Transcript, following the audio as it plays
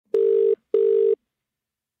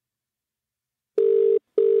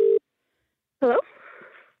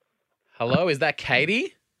Hello, is that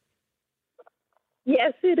Katie?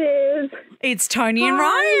 Yes, it is. It's Tony and Hi.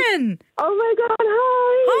 Ryan. Oh my God!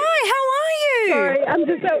 Hi. Hi, how are you? Sorry, I'm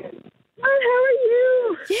just so. Hi, how are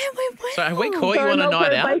you? Yeah, we're well. So have we caught you Sorry, on I'm a out for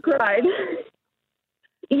night a out? bike ride.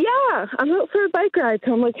 Yeah, I'm out for a bike ride,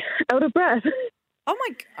 so I'm like out of breath. Oh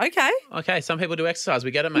my, okay. Okay, some people do exercise.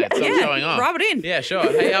 We get it, mate. Stop Yeah, showing off. rub it in. Yeah, sure.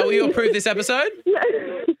 Hey, will you approve this episode?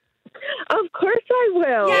 Of course I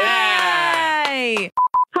will. Yeah. Yay!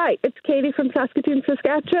 Hi, it's Katie from Saskatoon,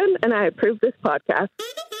 Saskatchewan, and I approve this podcast.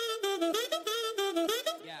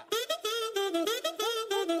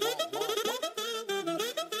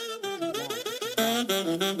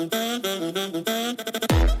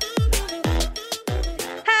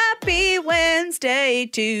 Happy Wednesday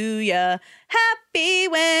to ya. Happy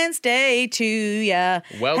Wednesday to ya.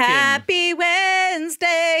 Welcome. Happy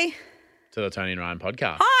Wednesday. To the Tony and Ryan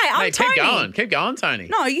podcast. Hi, I'm Mate, Tony. Keep going, Tony.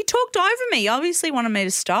 No, you talked over me. You obviously wanted me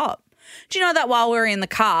to stop. Do you know that while we were in the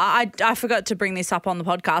car, I forgot to bring this up on the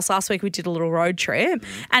podcast. Last week we did a little road trip,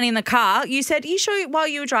 and in the car you said, "You sure?" While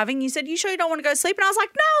you were driving, you said, "You sure you don't want to go to sleep?" And I was like,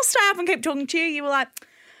 "No, I'll stay up and keep talking to you." You were like,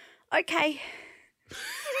 "Okay."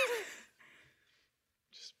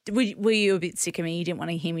 Were you a bit sick of me? You didn't want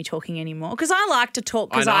to hear me talking anymore? Because I like to talk.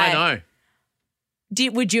 I know.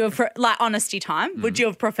 Would you have honesty time? Would you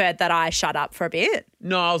have preferred that I shut up for a bit?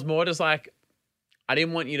 No, I was more just like, I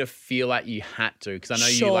didn't want you to feel like you had to because I know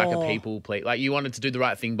you like a Sure. people please. Like you wanted to do the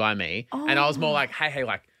right thing by me. And I was more like, hey,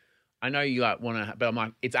 like, I know you like want to, but I'm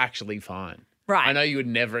like, it's actually fine. Right. I know you would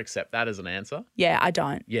never accept that as an answer. Yeah, I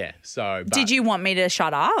don't. Yeah. So, but Did you want me to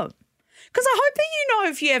shut up? Because I hope that you know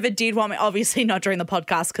if you ever did want me, obviously not during the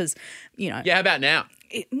podcast because, you know. Yeah, how about now?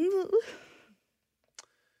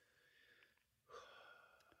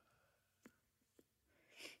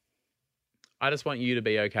 I just want you to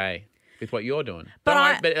be okay with what you're doing.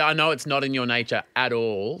 But But I know it's not in your nature at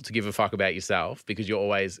all to give a fuck about yourself because you're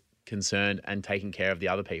always concerned and taking care of the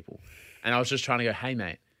other people. And I was just trying to go, hey,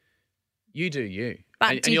 mate, you do you.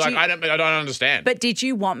 But and did you're you- like, I don't understand. But did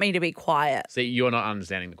you want me to be quiet? See, you're not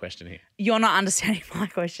understanding the question here. You're not understanding my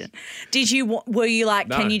question. Were you like,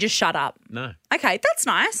 No. can you just shut up? No. Okay, that's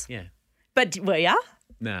nice. Yeah. But were ya?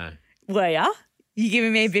 No. Were ya? You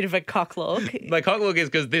giving me a bit of a cock look? My cock look is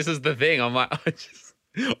because this is the thing. I'm like,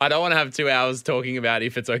 I don't want to have 2 hours talking about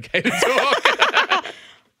if it's okay to talk.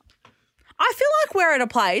 I feel like we're at a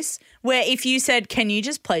place where if you said, can you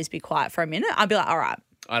just please be quiet for a minute? I'd be like, all right.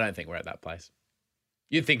 I don't think we're at that place.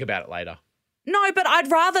 You'd think about it later. No, but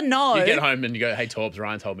I'd rather know. You get home and you go, hey, Torbs,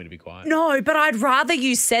 Ryan told me to be quiet. No, but I'd rather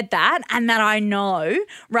you said that and that I know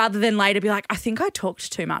rather than later be like, I think I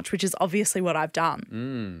talked too much, which is obviously what I've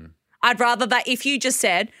done. I'd rather that if you just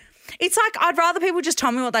said, it's like I'd rather people just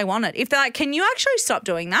tell me what they wanted. If they're like, can you actually stop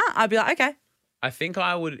doing that? I'd be like, okay. I think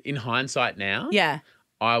I would, in hindsight now, Yeah.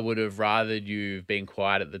 I would have rather you been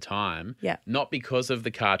quiet at the time. Yeah. Not because of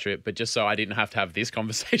the car trip, but just so I didn't have to have this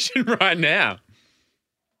conversation right now.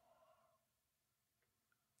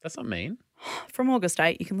 That's not mean. From August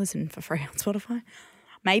 8, you can listen for free on Spotify.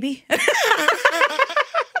 Maybe.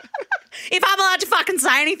 If I'm allowed to fucking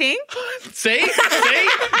say anything. See?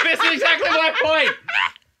 This is exactly my point.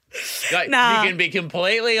 Like, Nah. You can be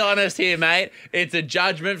completely honest here, mate. It's a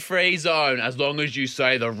judgment-free zone as long as you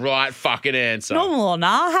say the right fucking answer. Normal or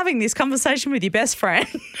nah, having this conversation with your best friend.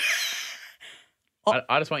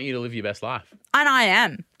 I just want you to live your best life. And I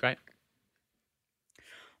am. Great.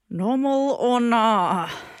 Normal or nah.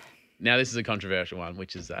 Now, this is a controversial one,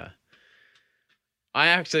 which is I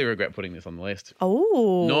actually regret putting this on the list.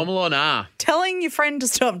 Oh. Normal or nah? Telling your friend to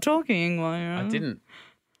stop talking. I didn't.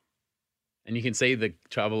 And you can see the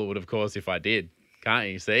trouble it would have caused if I did. Can't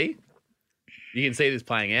you see? You can see this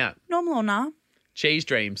playing out. Normal or nah? Cheese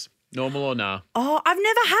dreams. Normal or nah? Oh, I've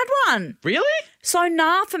never had one. Really? So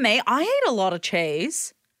nah for me, I eat a lot of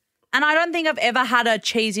cheese. And I don't think I've ever had a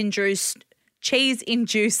cheese-induced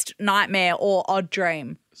nightmare or odd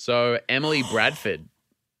dream. So, Emily Bradford.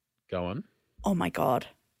 Go on. Oh, my God.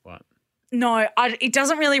 What? No, it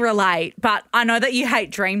doesn't really relate, but I know that you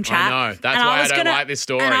hate dream chat. I know. That's and why I was don't like this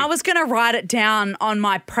story. And I was going to write it down on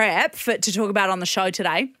my prep to talk about on the show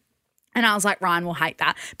today. And I was like, Ryan will hate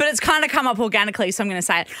that. But it's kind of come up organically, so I'm going to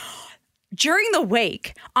say it. During the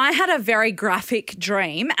week, I had a very graphic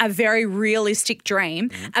dream, a very realistic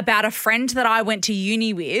dream about a friend that I went to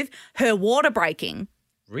uni with, her water breaking.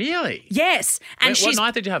 Really? Yes. And What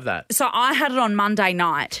night did you have that? So I had it on Monday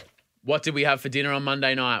night. What did we have for dinner on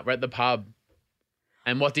Monday night? We're at the pub.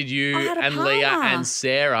 And what did you I had a and Leah Parma. and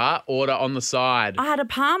Sarah order on the side? I had a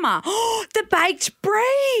Parma. Oh, the baked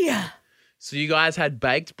brie. So you guys had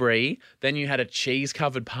baked brie, then you had a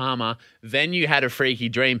cheese-covered Parma, then you had a freaky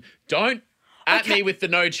dream. Don't at me with the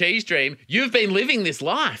no cheese dream. You've been living this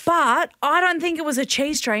life. But I don't think it was a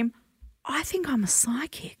cheese dream. I think I'm a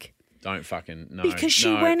psychic. Don't fucking, no. Because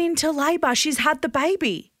she no. went into labour. She's had the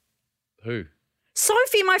baby. Who?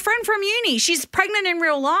 Sophie, my friend from uni. She's pregnant in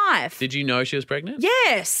real life. Did you know she was pregnant?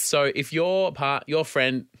 Yes. So if your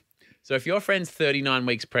friend's 39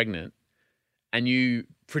 weeks pregnant and you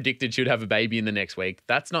predicted she would have a baby in the next week,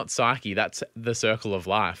 that's not psyche. That's the circle of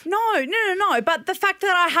life. No. But the fact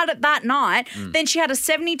that I had it that night, then she had a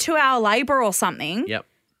 72-hour labour or something. Yep.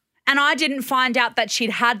 And I didn't find out that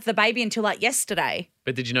she'd had the baby until like yesterday.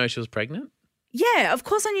 But did you know she was pregnant? Yeah, of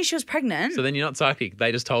course I knew she was pregnant. So then you're not psychic.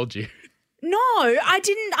 They just told you. No, I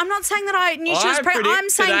didn't. I'm not saying that I knew she was pregnant. predict I'm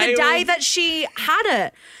saying the today day that she had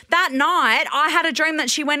it. That night, I had a dream that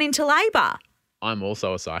she went into labour. I'm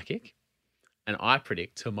also a psychic, and I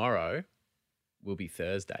predict tomorrow will be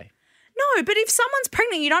Thursday. No, but if someone's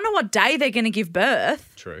pregnant, you don't know what day they're going to give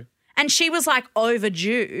birth. True. And she was like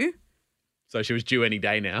overdue. So she was due any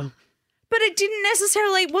day now. But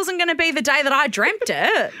it wasn't going to be the day that I dreamt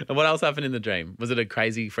it. And what else happened in the dream? Was it a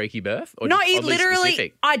crazy, freaky birth? Or No, just it oddly literally,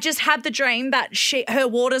 specific? I just had the dream that her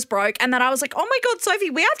waters broke and that I was like, oh my God, Sophie,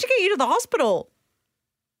 we have to get you to the hospital.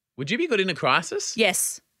 Would you be good in a crisis?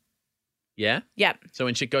 Yes. Yeah? Yep. So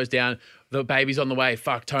when shit goes down, the baby's on the way,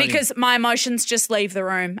 fuck, Tony. Because my emotions just leave the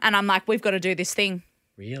room and I'm like, we've got to do this thing.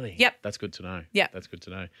 Really? Yep. That's good to know. Yep. That's good to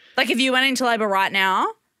know. Like if you went into labour right now,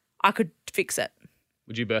 I could fix it.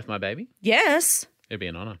 Would you birth my baby? Yes. It'd be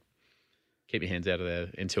an honour. Keep your hands out of there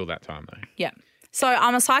until that time, though. Yeah. So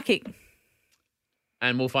I'm a psychic.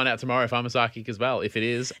 And we'll find out tomorrow if I'm a psychic as well. If it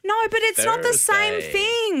is, No, but it's not the same Thursday.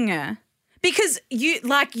 thing. Because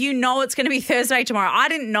you know it's going to be Thursday tomorrow. I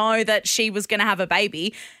didn't know that she was going to have a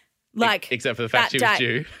baby. Like except for the fact that she was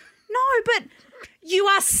day. due. No, but you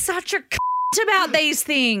are such a about these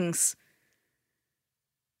things.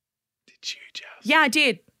 Did you just? Yeah, I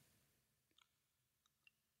did.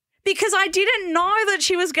 Because I didn't know that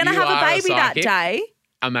she was going to You have a are a baby that psychic. day.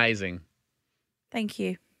 Amazing. Thank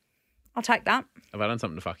you. I'll take that. Have I done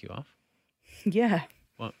something to fuck you off? Yeah.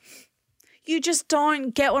 What? You just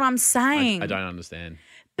don't get what I'm saying. I don't understand.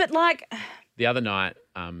 But like, The other night,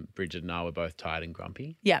 Bridget and I were both tired and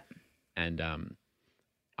grumpy. yeah. And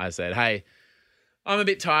I said, hey, I'm a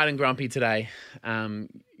bit tired and grumpy today.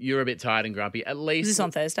 You're a bit tired and grumpy. At least. Is this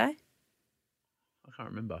on Thursday? I can't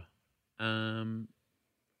remember. And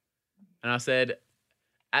I said,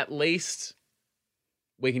 at least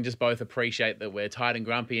we can just both appreciate that we're tired and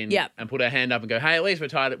grumpy and, Yep. and put our hand up and go, hey, at least we're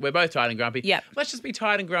tired. We're both tired and grumpy. Yep. Let's just be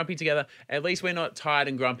tired and grumpy together. At least we're not tired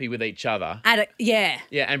and grumpy with each other. Yeah.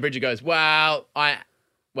 Yeah. And Bridget goes, I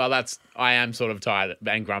am sort of tired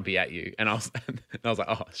and grumpy at you. And I was like,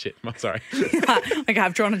 oh, shit. I'm sorry. Okay,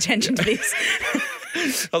 I've drawn attention to this.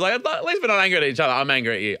 I was like, at least we're not angry at each other. I'm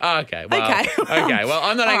angry at you. Oh, okay. Well, Okay. Okay. Well,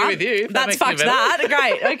 I'm not All angry right. with you. if That's makes you fucked better. that.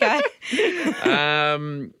 Great.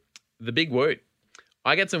 Okay. The big woot.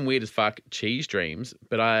 I get some weird as fuck cheese dreams,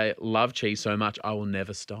 but I love cheese so much I will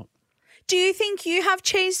never stop. Do you think you have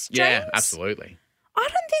cheese dreams? Yeah, absolutely. I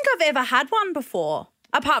don't think I've ever had one before,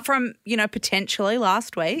 apart from, potentially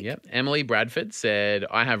last week. Yep. Emily Bradford said,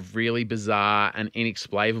 I have really bizarre and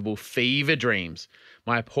inexplainable fever dreams.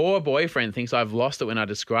 My poor boyfriend thinks I've lost it when I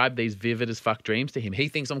describe these vivid as fuck dreams to him. He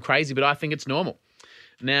thinks I'm crazy, but I think it's normal.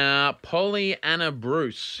 Now, Pollyanna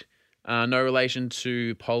Bruce, no relation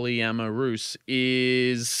to polyamorous,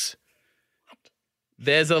 is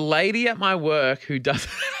there's a lady at my work who does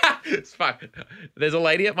it's fuck. There's a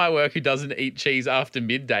lady at my work who doesn't eat cheese after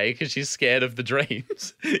midday because she's scared of the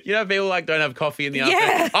dreams. You know, people don't have coffee in the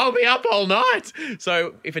afternoon. I'll be up all night.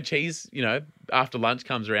 So if a cheese, after lunch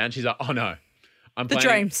comes around, she's like, oh no.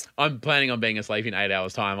 Dreams. I'm planning on being asleep in 8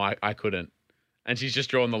 hours' time. I couldn't. And she's just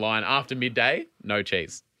drawn the line. After midday, no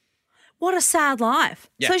cheese. What a sad life.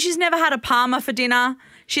 Yeah. So she's never had a Parma for dinner.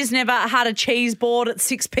 She's never had a cheese board at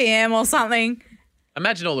 6 p.m. or something.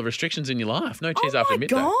 Imagine all the restrictions in your life. No cheese after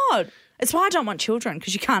midday. Oh, my God. It's why I don't want children,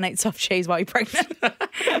 because you can't eat soft cheese while you're pregnant.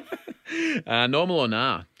 Normal or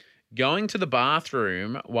nah? Going to the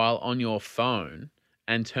bathroom while on your phone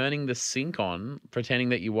and turning the sink on, pretending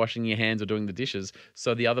that you're washing your hands or doing the dishes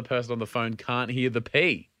so the other person on the phone can't hear the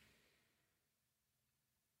pee.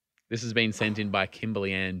 This has been sent in by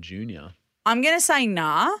Kimberly Ann Jr. I'm going to say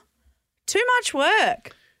nah. Too much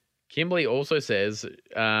work. Kimberly also says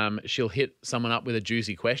she'll hit someone up with a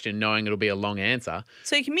juicy question knowing it'll be a long answer.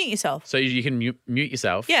 So you can mute yourself. So you can mute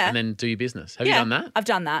yourself and then do your business. Have you done that? I've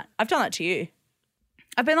done that. I've done that to you.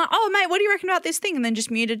 I've been like, oh, mate, what do you reckon about this thing? And then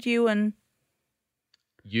just muted you and...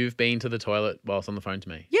 You've been to the toilet whilst on the phone to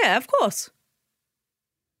me. Yeah, of course.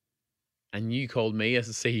 And you called me as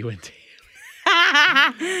a CUNT.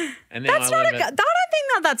 And then That's I not learned a. I that- don't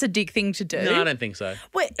think that's a dick thing to do. No, I don't think so.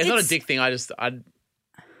 Wait, It's not a dick thing.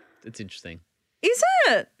 It's interesting. Is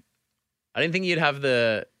it? I didn't think you'd have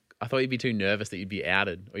I thought you'd be too nervous that you'd be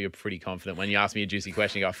outed, or you're pretty confident when you ask me a juicy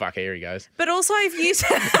question. You go, "Fuck, here he goes." But also, if you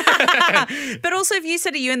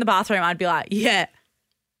said, are you in the bathroom? I'd be like, yeah.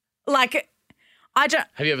 Like, I don't.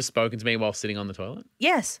 Have you ever spoken to me while sitting on the toilet?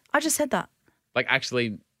 Yes, I just said that. Like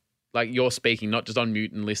actually, like you're speaking, not just on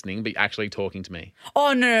mute and listening, but actually talking to me.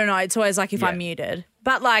 Oh no! It's always like if Yeah. I'm muted,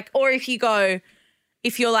 but like, or if you're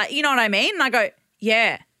like, you know what I mean? And I go,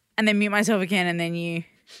 yeah, and then mute myself again, and then you,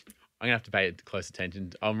 I'm gonna have to pay close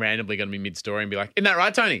attention. I'm randomly gonna be mid-story and be like, "Isn't that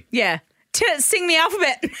right, Tony?" yeah, sing the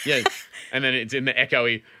alphabet. Yeah. And then it's in the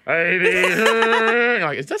echoey. You're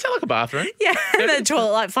like, does that sound like a bathroom? Yeah, and the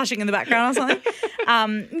toilet like flushing in the background or something.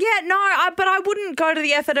 But I wouldn't go to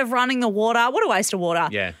the effort of running the water. What a waste of water.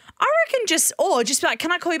 Yeah. I reckon just be like,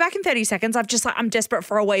 can I call you back in 30 seconds? I'm desperate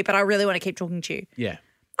for a wee, but I really want to keep talking to you. Yeah.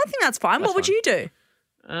 I think that's fine. What would fine. you do?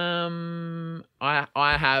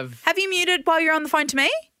 I have Have you muted while you're on the phone to me?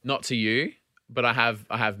 not to you, but I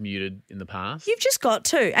have muted in the past. You've just got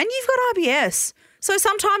to. And you've got IBS. So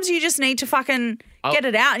sometimes you just need to fucking get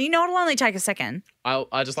it out. And you know it'll only take a second.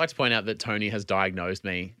 I just like to point out that Tony has diagnosed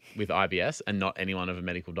me with IBS and not anyone of a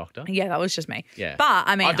medical doctor. Yeah, that was just me. Yeah. But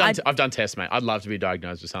I mean, I've done tests, mate. I'd love to be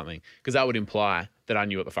diagnosed with something because that would imply that I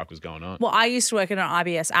knew what the fuck was going on. well, I used to work at an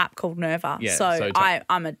IBS app called Nerva. Yeah, so so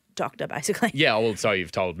I'm a doctor basically. Yeah, well, so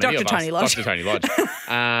you've told many Dr. of us. Tony Lodge. Dr. Tony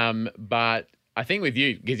Lodge. But I think with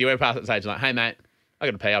you, because you were past that stage, like, hey, mate, I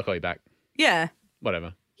got to pay. I'll call you back. Yeah.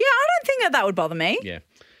 Whatever. Yeah, I don't think that would bother me.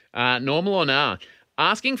 Yeah. Normal or nah?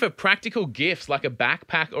 Asking for practical gifts like a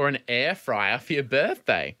backpack or an air fryer for your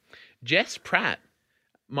birthday. Jess Pratt.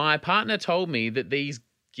 My partner told me that these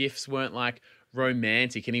gifts weren't like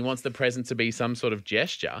romantic and he wants the present to be some sort of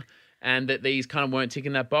gesture and that these kind of weren't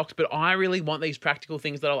ticking that box. But I really want these practical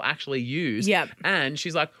things that I'll actually use. Yep. And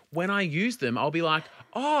she's like, when I use them, I'll be like,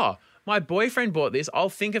 oh, my boyfriend bought this. I'll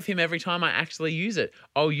think of him every time I actually use it.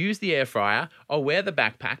 I'll use the air fryer. I'll wear the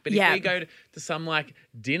backpack. But if we go to some like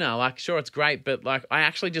dinner, like sure, it's great, but like I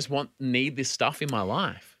actually just need this stuff in my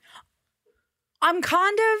life. I'm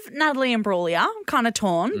kind of Natalie Imbruglia. I'm kind of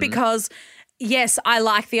torn Mm-hmm. because, yes, I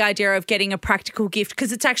like the idea of getting a practical gift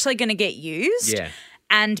because it's actually going to get used. Yeah.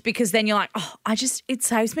 And because then you're like, oh, it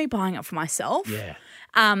saves me buying it for myself. Yeah.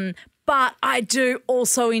 But I do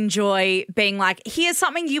also enjoy being like, here's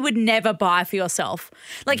something you would never buy for yourself.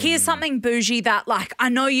 Like, here's something bougie that, like, I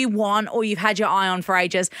know you want or you've had your eye on for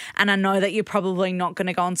ages, and I know that you're probably not going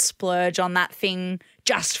to go and splurge on that thing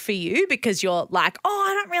just for you because you're like, oh,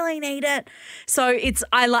 I don't really need it. So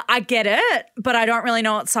I get it, but I don't really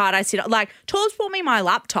know what side I sit on. Like, Torbs bought me my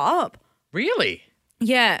laptop. Really?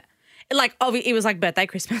 Yeah. Like, it was like birthday,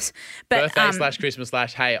 Christmas. But, Birthday / Christmas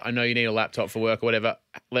 / hey, I know you need a laptop for work or whatever.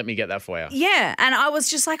 Let me get that for you. Yeah. And I was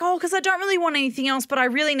just like, oh, because I don't really want anything else, but I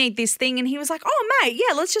really need this thing. And he was like, oh, mate,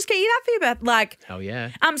 yeah, let's just get you that for your birthday. Like, Hell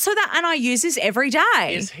yeah. and I use this every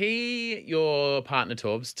day. Is he your partner,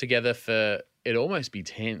 Torbs, together for, it'd almost be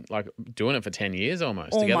 10, like doing it for 10 years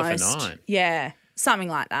almost. Together for 9. Yeah. Something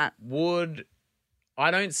like that.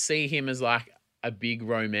 I don't see him as like a big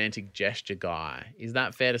romantic gesture guy. Is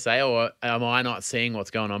that fair to say? Or am I not seeing what's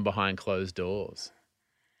going on behind closed doors?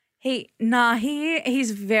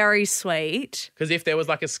 He's very sweet. Because if there was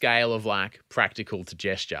like a scale of like practical to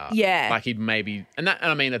gesture, Yeah. like he'd maybe, and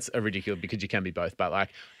I mean that's a ridiculous because you can be both, but like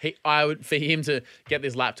for him to get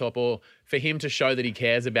this laptop or for him to show that he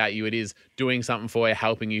cares about you, it is doing something for you,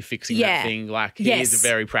 helping you, fixing that thing. Like he is a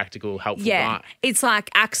very practical, helpful guy. It's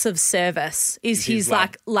like acts of service is his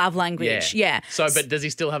like love language. Yeah. So, but does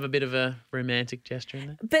he still have a bit of a romantic gesture in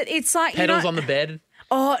there? But it's like Pedals on the bed.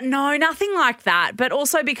 Oh no, nothing like that. But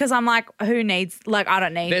also because I'm like, who needs? Like, I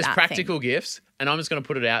don't need. There's that practical gifts, and I'm just going to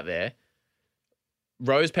put it out there.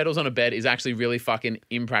 Rose petals on a bed is actually really fucking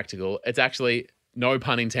impractical. It's actually, no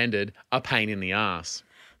pun intended, a pain in the ass.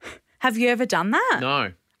 Have you ever done that?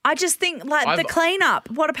 No. I just think like the cleanup.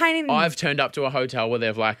 What a pain in. I've turned up to a hotel where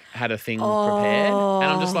they've like had a thing prepared, and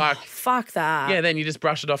I'm just like, fuck that. yeah. Then you just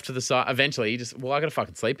brush it off to the side. Eventually, you just, well, I got to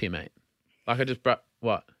fucking sleep here, mate. Like I just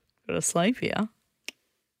what? Got to sleep here.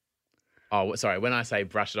 Oh, sorry. When I say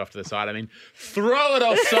brush it off to the side, I mean throw it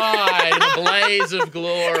offside in a blaze of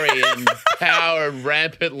glory and power and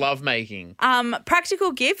rampant lovemaking.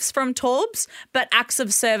 Practical gifts from Torbs, but acts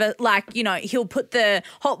of service, like, you know, he'll put the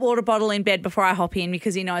hot water bottle in bed before I hop in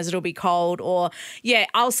because he knows it'll be cold. Or, yeah,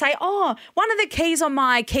 I'll say, oh, one of the keys on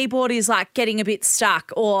my keyboard is like getting a bit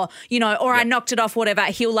stuck or, you know, or I knocked it off, whatever.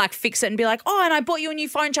 He'll like fix it and be like, oh, and I bought you a new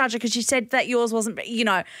phone charger because you said that yours wasn't, you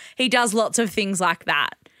know, he does lots of things like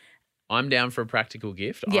that. I'm down for a practical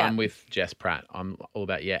gift. Yeah. I'm with Jess Pratt. I'm all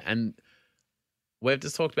about, and we've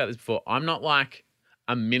just talked about this before. I'm not like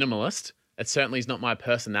a minimalist. It certainly is not my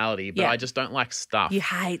personality, but Yeah. I just don't like stuff. You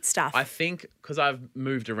hate stuff. I think because I've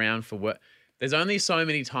moved around for work, there's only so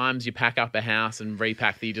many times you pack up a house and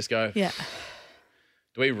repack that you just go, yeah.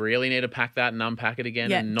 do we really need to pack that and unpack it again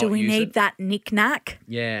Yeah. and not Do we use need it? that knick-knack?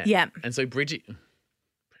 Yeah. Yeah. And so Bridget,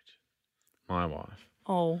 my wife,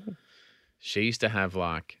 Oh, she used to have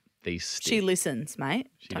like these sticks. she listens, mate.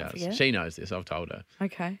 She Don't does. forget. She knows this. I've told her.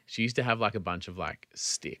 Okay. She used to have like a bunch of like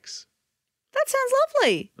sticks. That sounds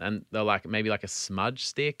lovely. And they're like maybe like a smudge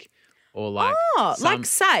stick or like Oh, some- like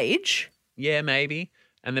sage. yeah, maybe.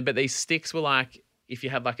 And then but these sticks were like if you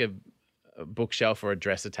had like a bookshelf or a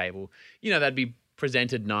dresser table, they'd be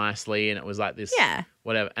presented nicely and it was like this Yeah.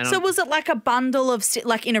 whatever. And So was it like a bundle of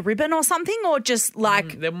like in a ribbon or something, or just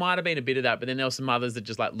like there might have been a bit of that, but then there were some others that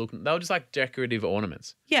just like they were just like decorative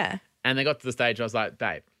ornaments. yeah? And they got to the stage where I was like,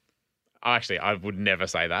 babe, actually, I would never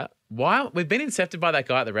say that. Why? We've been incepted by that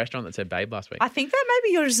guy at the restaurant that said babe last week. I think that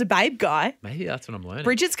maybe you're just a babe guy. Maybe that's what I'm learning.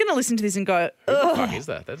 Bridget's going to listen to this and go, Who the ugh. fuck is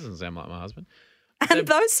that? That doesn't sound like my husband. And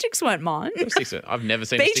those sticks weren't mine. I've never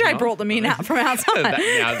seen a stick BJ in brought them in out from outside.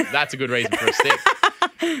 now, that's a good reason for a stick.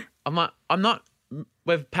 I'm not.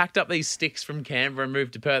 We've packed up these sticks from Canberra and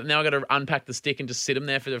moved to Perth. Now I've got to unpack the stick and just sit them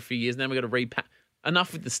there for a few years. And then we've got to repack.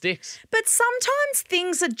 Enough with the sticks. But sometimes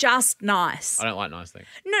things are just nice. I don't like nice things.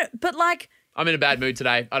 No, but like, I'm in a bad mood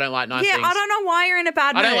today. I don't like nice yeah, things. I don't know why you're in a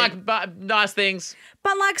bad mood. I don't like nice things.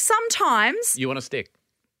 But like sometimes You want a stick?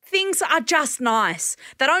 things are just nice.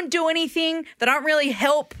 They don't do anything. They don't really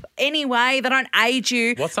help anyway. They don't aid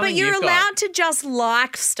you. What's something but you're you've got? allowed to just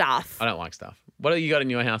like stuff. I don't like stuff. What have you got in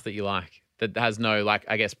your house that you like? That has no, like,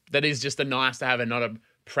 I guess, that is just a nice to have and not a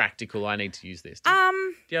practical, I need to use this. Do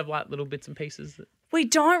you have like little bits and pieces? We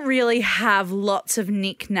don't really have lots of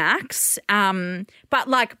knickknacks, but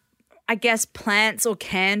like I guess plants or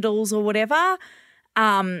candles or whatever,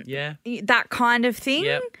 Yeah. that kind of thing.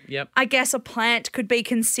 Yep. I guess a plant could be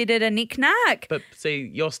considered a knickknack. But see,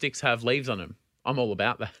 your sticks have leaves on them. I'm all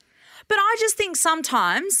about that. But I just think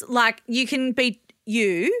sometimes, like, you can be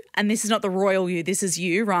you, and this is not the royal you, this is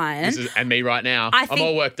you, Ryan. And me right now. I I'm think-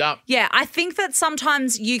 all worked up. Yeah, I think that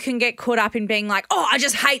sometimes you can get caught up in being like, oh, I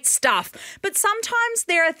just hate stuff. But sometimes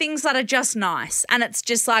there are things that are just nice and it's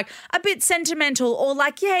just like a bit sentimental or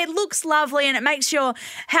like, yeah, it looks lovely and it makes your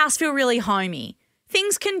house feel really homey.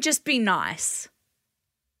 Things can just be nice.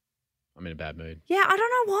 I'm in a bad mood. Yeah, I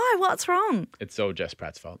don't know why. What's wrong? It's all Jess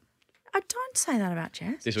Pratt's fault. I don't say that about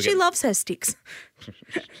Jess. This will She get- loves her sticks.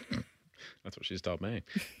 That's what she's told me.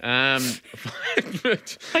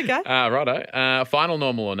 Okay. Righto. Final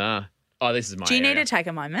normal or nah? Oh, this is my Do you area. need to take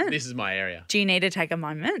a moment? This is my area. Do you need to take a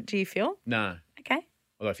moment? Do you feel? No. Okay.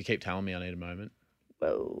 Although if you keep telling me I need a moment.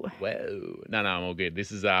 Whoa. Whoa. No, I'm all good.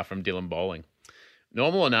 This is from Dylan Bowling.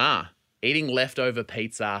 Normal or nah? Eating leftover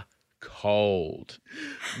pizza cold.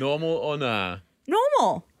 Normal or nah?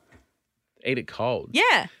 Normal. Eat it cold.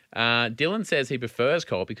 Yeah. Dylan says he prefers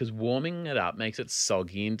cold because warming it up makes it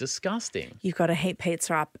soggy and disgusting. You've got to heat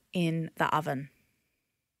pizza up in the oven.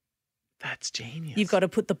 That's genius. You've got to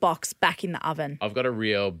put the box back in the oven. I've got a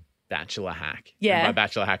real bachelor hack. Yeah. And by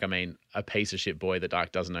bachelor hack, I mean a piece of shit boy that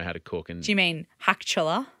like doesn't know how to cook and Do you mean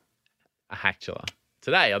hackchula? a hackchula.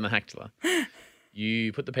 Today on the hackchula,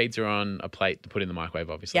 you put the pizza on a plate to put in the microwave,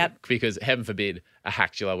 obviously. Yep. Because heaven forbid a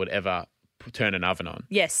hackchula would ever turn an oven on.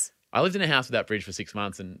 Yes. I lived in a house without fridge for 6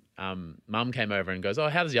 months and mum came over and goes, oh,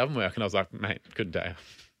 how does the oven work? And I was like, mate, couldn't tell you.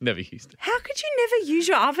 Never used it. How could you never use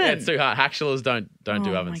your oven? Yeah, it's too hard. Hackchulas don't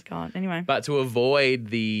do ovens. Oh my God. Anyway, But to avoid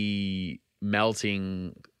the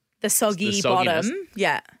melting, the soggy the bottom. sogginess.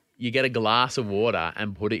 Yeah. you get a glass of water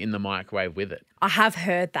and put it in the microwave with it. I have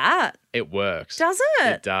heard that. It works. Does it?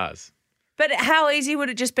 It does. But how easy would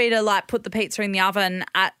it just be to like put the pizza in the oven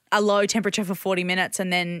at a low temperature for 40 minutes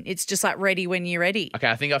and then it's just like ready when you're ready? Okay,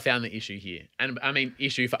 I think I found the issue here. And I mean,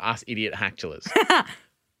 issue for us idiot hackchulers.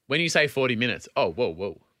 When you say 40 minutes, oh,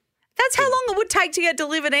 whoa. That's how long it would take to get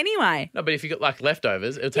delivered anyway. No, but if you got like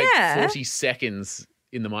leftovers, it'll take Yeah. 40 seconds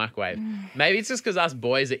in the microwave. Maybe it's just because us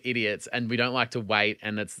boys are idiots and we don't like to wait.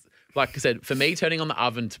 And it's, like I said, for me, turning on the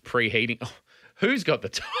oven to preheating, who's got the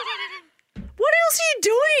time? What else are you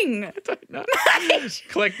doing? No.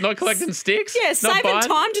 Mate. Not collecting sticks? Yeah, Not saving buying-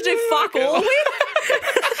 time to do fuck all with.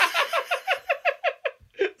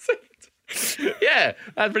 Yeah,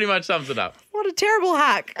 that pretty much sums it up. What a terrible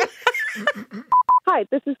hack. Hi,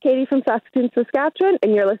 this is Katie from Saskatoon, Saskatchewan,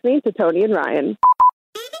 and you're listening to Tony and Ryan.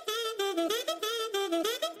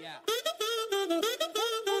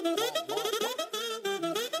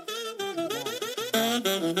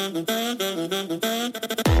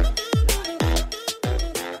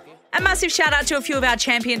 A massive shout out to a few of our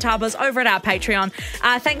champion tubbers over at our Patreon.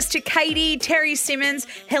 Thanks to Katie, Terry Simmons,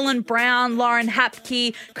 Helen Brown, Lauren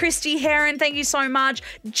Hapke, Christy Heron, thank you so much.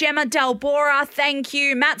 Gemma Delbora, thank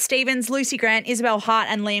you. Matt Stevens, Lucy Grant, Isabel Hart,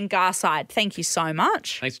 and Liam Garside. Thank you so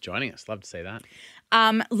much. Thanks for joining us. Love to see that.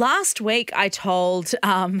 Last week I told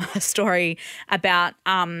a story about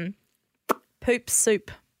poop soup.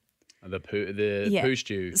 The poo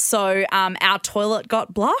stew. So our toilet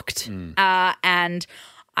got blocked and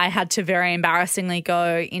I had to very embarrassingly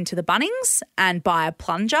go into the Bunnings and buy a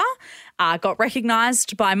plunger. Got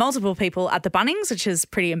recognised by multiple people at the Bunnings, which is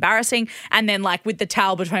pretty embarrassing. And then like with the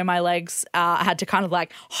towel between my legs, I had to kind of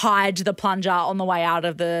like hide the plunger on the way out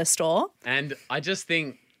of the store. And I just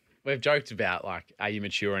think we've joked about like, are you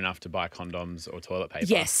mature enough to buy condoms or toilet paper?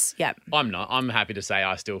 Yes, yep. I'm not. I'm happy to say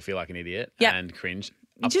I still feel like an idiot and cringe.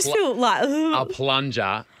 You just feel like... A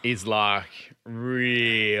plunger is like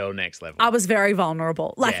real next level. I was very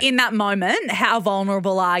vulnerable. Like in that moment, how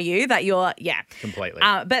vulnerable are you that you're... Yeah. Completely.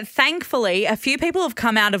 But thankfully, a few people have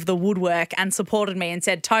come out of the woodwork and supported me and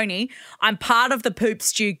said, Tony, I'm part of the Poop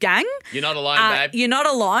Stew gang. You're not alone, babe. You're not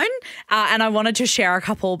alone. And I wanted to share a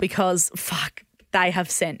couple because, fuck, they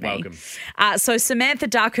have sent me. Welcome. So Samantha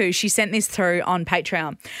Daku, she sent this through on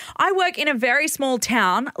Patreon. I work in a very small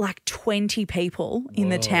town, like 20 people in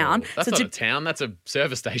the town. That's not a town. That's a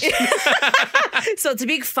service station. So it's a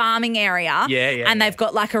big farming area. Yeah. And they've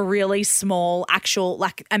got like a really small actual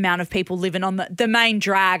like amount of people living on the main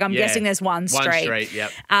drag. I'm guessing there's one street. One street,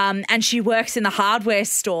 yep. And she works in the hardware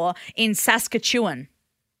store in Saskatchewan.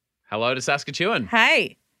 Hello to Saskatchewan.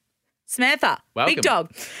 Hey. Samantha, welcome. Big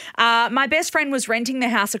dog. My best friend was renting the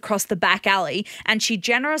house across the back alley and she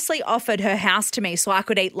generously offered her house to me so I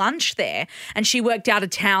could eat lunch there, and she worked out of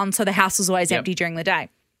town so the house was always empty during the day.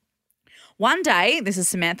 One day, this is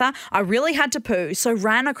Samantha, I really had to poo, so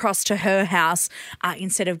ran across to her house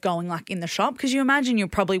instead of going like in the shop, because you imagine you're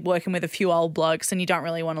probably working with a few old blokes and you don't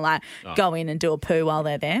really want to like go in and do a poo while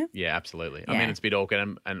they're there. Yeah, absolutely. I mean, it's a bit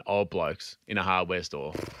awkward and old blokes in a hardware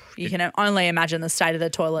store. You can only imagine the state of the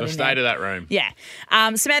toilet. The state of that room. Yeah.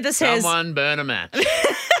 Samantha says... Someone burn a match.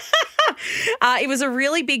 It was a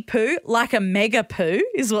really big poo, like a mega poo,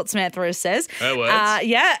 is what Samantha says. Her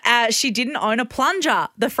words. She didn't own a plunger,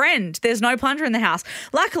 the friend. There's no plunger in the house.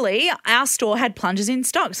 Luckily, our store had plungers in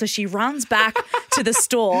stock, so she runs back to the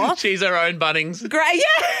store. She's her own Bunnings.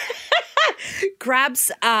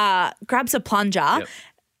 Grabs a plunger,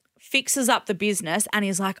 fixes up the business, and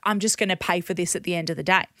is like, I'm just going to pay for this at the end of the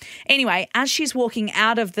day. Anyway, as she's walking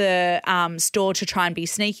out of the store to try and be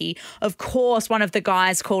sneaky, of course, one of the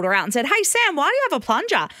guys called her out and said, hey, Sam, why do you have a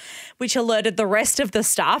plunger? Which alerted the rest of the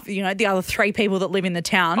staff, you know, the other 3 people that live in the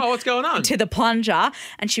town. Oh, what's going on? To the plunger.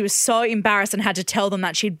 And she was so embarrassed and had to tell them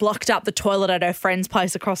that she'd blocked up the toilet at her friend's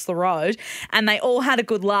place across the road. And they all had a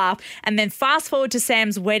good laugh. And then fast forward to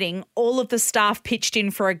Sam's wedding, all of the staff pitched in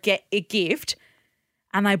for a gift.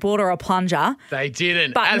 And they bought her a plunger. They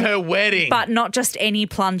didn't at her wedding. But not just any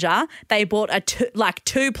plunger. They bought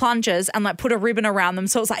 2 plungers and like put a ribbon around them.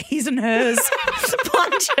 So it was like his and hers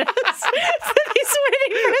plungers for this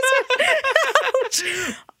wedding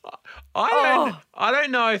present. I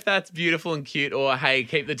don't know if that's beautiful and cute or, hey,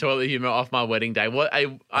 keep the toilet humor off my wedding day.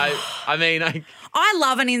 I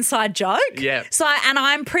love an inside joke. Yeah. So, and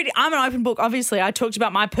I'm an open book. Obviously, I talked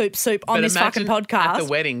about my poop soup on this fucking podcast. At the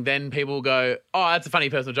wedding, then people will go, oh, that's a funny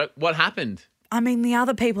personal joke. What happened? I mean, the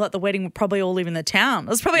other people at the wedding would probably all live in the town.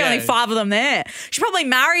 There's probably only 5 of them there. She probably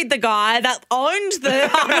married the guy that owned the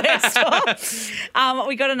hardware store.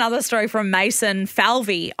 We got another story from Mason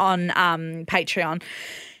Falvey on Patreon.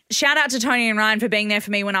 Shout out to Tony and Ryan for being there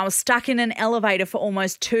for me when I was stuck in an elevator for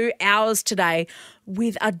almost 2 hours today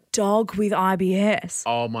with a dog with IBS.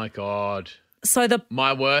 Oh, my God. So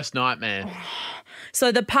my worst nightmare.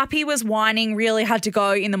 So the puppy was whining, really had to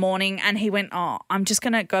go in the morning, and he went, oh, I'm just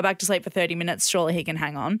going to go back to sleep for 30 minutes. Surely he can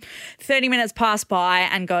hang on. 30 minutes passed by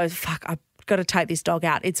and goes, fuck, I've got to take this dog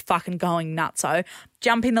out. It's fucking going nuts. So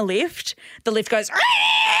jump in the lift. The lift goes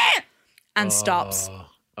and stops.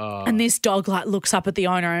 And this dog like looks up at the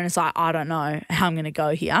owner and is like, I don't know how I'm going to go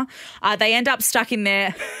here. They end up stuck in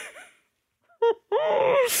there.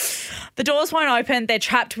 The doors won't open. They're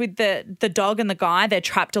trapped with the dog and the guy. They're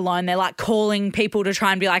trapped alone. They're like calling people to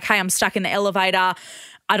try and be like, hey, I'm stuck in the elevator.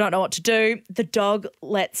 I don't know what to do. The dog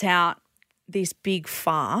lets out this big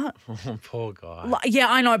fart. Oh, poor guy. Yeah,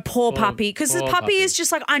 I know, poor puppy. Because the poor puppy puppy. is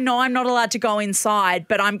just like, I know I'm not allowed to go inside,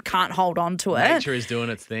 but I can't hold on to it. Nature is doing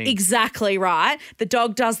its thing. Exactly right. The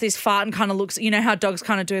dog does this fart and kind of looks, you know how dogs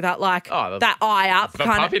kind of do that, like that eye up. the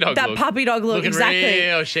kind puppy of, dog that look. puppy dog look. Looking Exactly.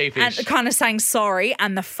 real sheepish. And kind of saying sorry.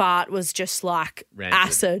 And the fart was just like Rancid.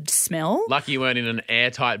 acid smell. Lucky you weren't in an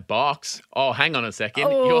airtight box. Oh, hang on a second.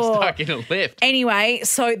 You're stuck in a lift. Anyway,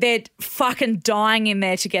 so they're fucking dying in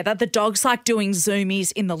there together. The dog's like doing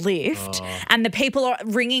zoomies in the lift and the people are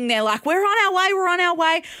ringing. They're like, we're on our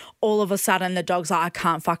way. All of a sudden the dog's like, I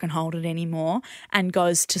can't fucking hold it anymore, and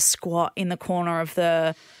goes to squat in the corner of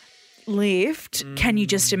the lift. Can you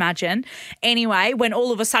just imagine? Anyway, when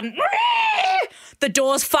all of a sudden the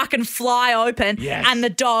doors fucking fly open and the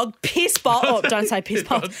dog piss bolts out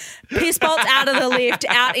of the lift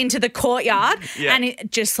out into the courtyard and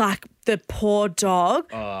it just like the poor dog.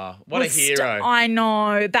 Oh, what a hero. I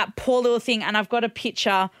know, that poor little thing. And I've got a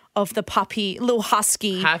picture of the puppy, little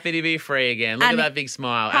husky. Happy to be free again. Look at that big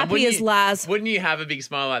smile. Happy as Laz. Wouldn't you have a big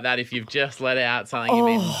smile like that if you've just let out something you've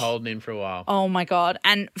been holding in for a while? Oh, my God.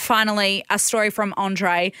 And finally, a story from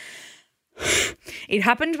Andre. It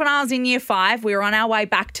happened when I was in year 5. We were on our way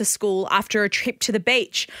back to school after a trip to the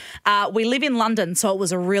beach. We live in London, so it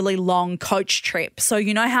was a really long coach trip. So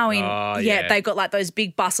you know how they've got like those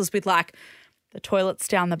big buses with like the toilets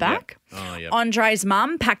down the back. Yep. Oh, yep. Andre's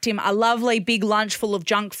mum packed him a lovely big lunch full of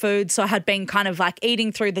junk food, so had been kind of like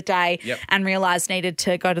eating through the day and realised needed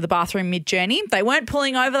to go to the bathroom mid-journey. They weren't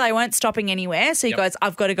pulling over, they weren't stopping anywhere. So he goes,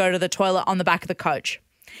 I've got to go to the toilet on the back of the coach.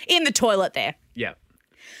 In the toilet there. Yeah.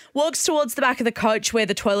 Walks towards the back of the coach where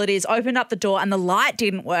the toilet is, opened up the door and the light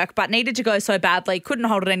didn't work but needed to go so badly, couldn't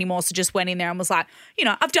hold it anymore, so just went in there and was like, you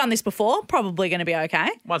know, I've done this before, probably going to be okay.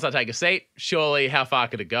 Once I take a seat, surely how far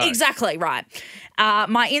could it go? Exactly, right.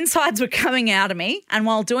 My insides were coming out of me and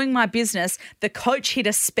while doing my business, the coach hit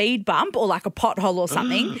a speed bump or like a pothole or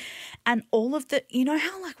something and all of the, you know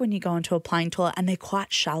how like when you go into a plane toilet and they're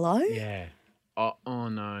quite shallow? Yeah. Oh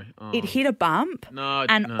no. Oh. It hit a bump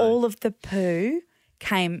and all of the poo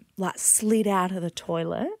came like slid out of the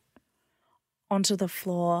toilet onto the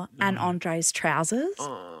floor and Andre's trousers.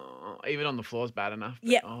 Oh, even on the floor is bad enough.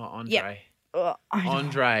 Yeah. Oh, Andre. Yep.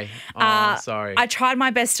 Andre. Oh, sorry. I tried my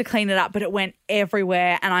best to clean it up, but it went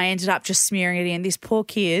everywhere and I ended up just smearing it in. This poor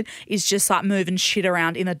kid is just like moving shit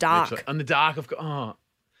around in the dark. Literally. In the dark, oh.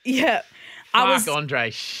 Yeah. Fuck,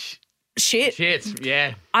 Andre. Shit.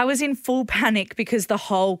 Yeah. I was in full panic because the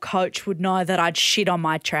whole coach would know that I'd shit on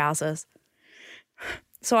my trousers.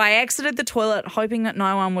 So I exited the toilet hoping that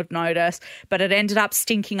no one would notice, but it ended up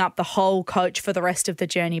stinking up the whole coach for the rest of the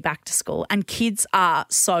journey back to school. And kids are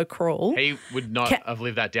so cruel. He would not have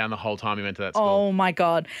lived that down the whole time he went to that school. Oh, my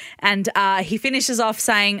God. And he finishes off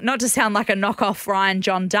saying, not to sound like a knockoff Ryan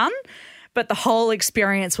John Dunn, but the whole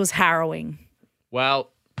experience was harrowing.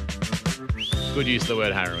 Well, good use of the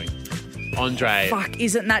word harrowing. Andre. Fuck,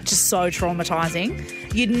 isn't that just so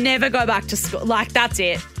traumatising? You'd never go back to school. Like, that's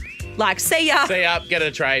it. Like, see ya. See ya. Get a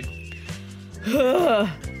trade.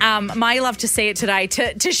 May love to see it today.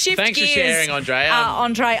 To shift Thanks gears. for sharing, Andre.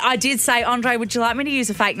 Andre, I did say, Andre, would you like me to use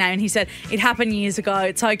a fake name? And he said, it happened years ago.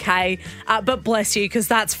 It's okay. But bless you, because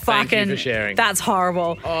that's fucking... Thank you for sharing. That's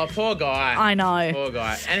horrible. Oh, poor guy. I know. Poor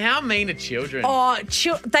guy. And how mean are children? Oh,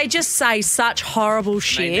 they just say such horrible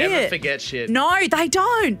shit. They never forget shit. No, they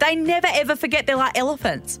don't. They never, ever forget. They're like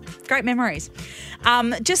elephants. Great memories.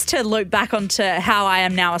 Just to loop back onto how I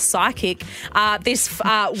am now a psychic, this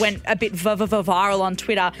went a bit viral on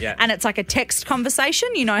Twitter, and it's like a text conversation.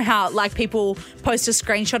 You know how like people post a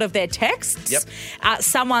screenshot of their texts? Yep.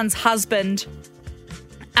 Someone's husband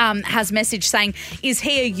has messaged saying, is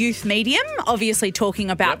he a youth medium? Obviously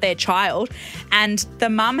talking about their child. And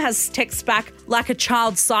the mum has text back, like a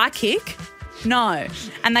child psychic? No.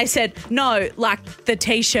 And they said, no, like the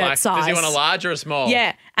T-shirt Like, size. does he want a large or a small?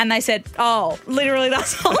 Yeah. And they said, oh, literally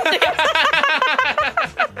that's all.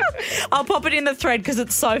 I'll pop it in the thread because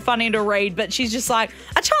it's so funny to read. But she's just like,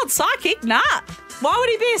 a child psychic? Nah. Why would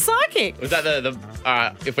he be a psychic? Was that the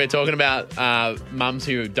if we're talking about mums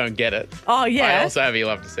who don't get it? Oh, yeah. I also have you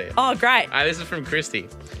love to see it. Oh, great. This is from Christy.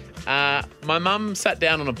 My mum sat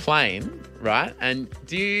down on a plane, right? And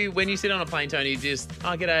when you sit on a plane, Tony, you just,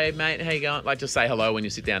 g'day, mate, how you going? Like, just say hello when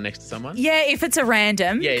you sit down next to someone? Yeah, if it's a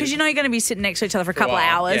random. Yeah. Because you know you're going to be sitting next to each other for a couple of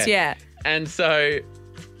hours. Yeah. And so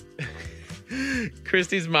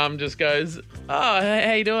Christy's mum just goes, oh, hey,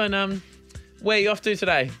 how you doing? Where are you off to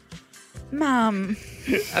today? Mum.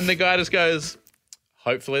 And the guy just goes,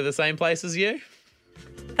 hopefully the same place as you.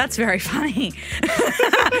 That's very funny.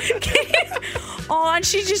 Oh, and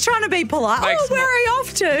she's just trying to be polite. Makes Where are you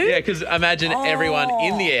off to? Yeah, because imagine everyone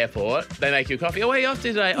in the airport, they make you a coffee. Oh, where are you off to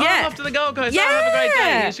today? Oh, Yeah. I'm off to the Gold Coast. Yeah. Oh, have a great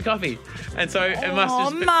day. Here's your coffee. And so it must Oh,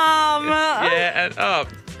 just be. Mum. Yeah, and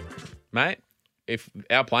mate, if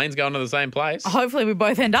our plane's going to the same place. Hopefully we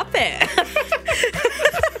both end up there.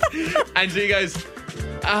 And she goes,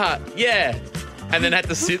 yeah. And then had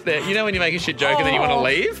to sit there. You know when you make a shit joke and then you want to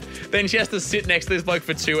leave? Then she has to sit next to this bloke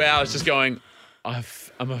for 2 hours just going, I'm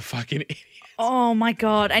a fucking idiot. Oh, my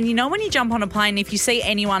God. And you know when you jump on a plane, if you see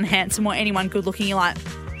anyone handsome or anyone good looking, you're like,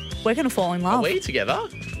 we're going to fall in love. Are we together?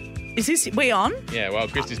 Is this, we on? Yeah, well,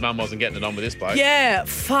 Christy's mum wasn't getting it on with this bloke. Yeah,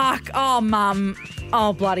 fuck. Oh, Mum.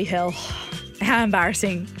 Oh, bloody hell. How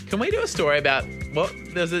embarrassing. Can we do a story about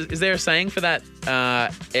is there a saying for that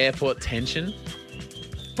airport tension?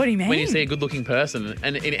 What do you mean? When you see a good-looking person,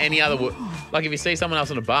 and in any other, like if you see someone else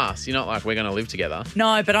on a bus, you're not like, we're going to live together.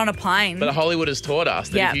 No, but on a plane. But Hollywood has taught us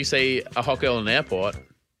that Yeah. if you see a hot girl in an airport,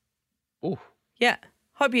 ooh, Yeah.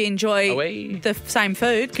 Hope you enjoy Away. the same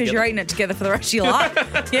food because Together. you're eating it together for the rest of your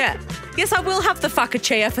life. Yeah. Yes, I will have the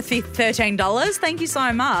fuckachia for $13. Thank you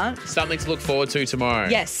so much. something to look forward to tomorrow.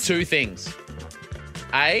 Yes. 2 things.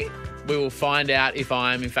 A, we will find out if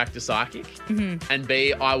I am in fact a psychic. Mm-hmm. And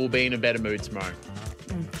B, I will be in a better mood tomorrow.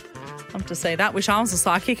 I'll have to see that. Wish I was a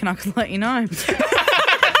psychic and I could let you know.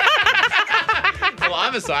 Well,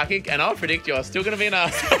 I'm a psychic and I'll predict you're still going to be an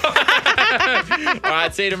ass. All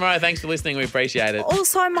right, see you tomorrow. Thanks for listening. We appreciate it.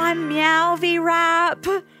 Also, my Meowvie wrap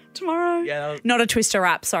tomorrow. Yeah. Not a Twister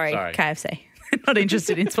wrap, sorry. Sorry. KFC. Not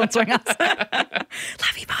interested in sponsoring us.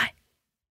 Love you, bye.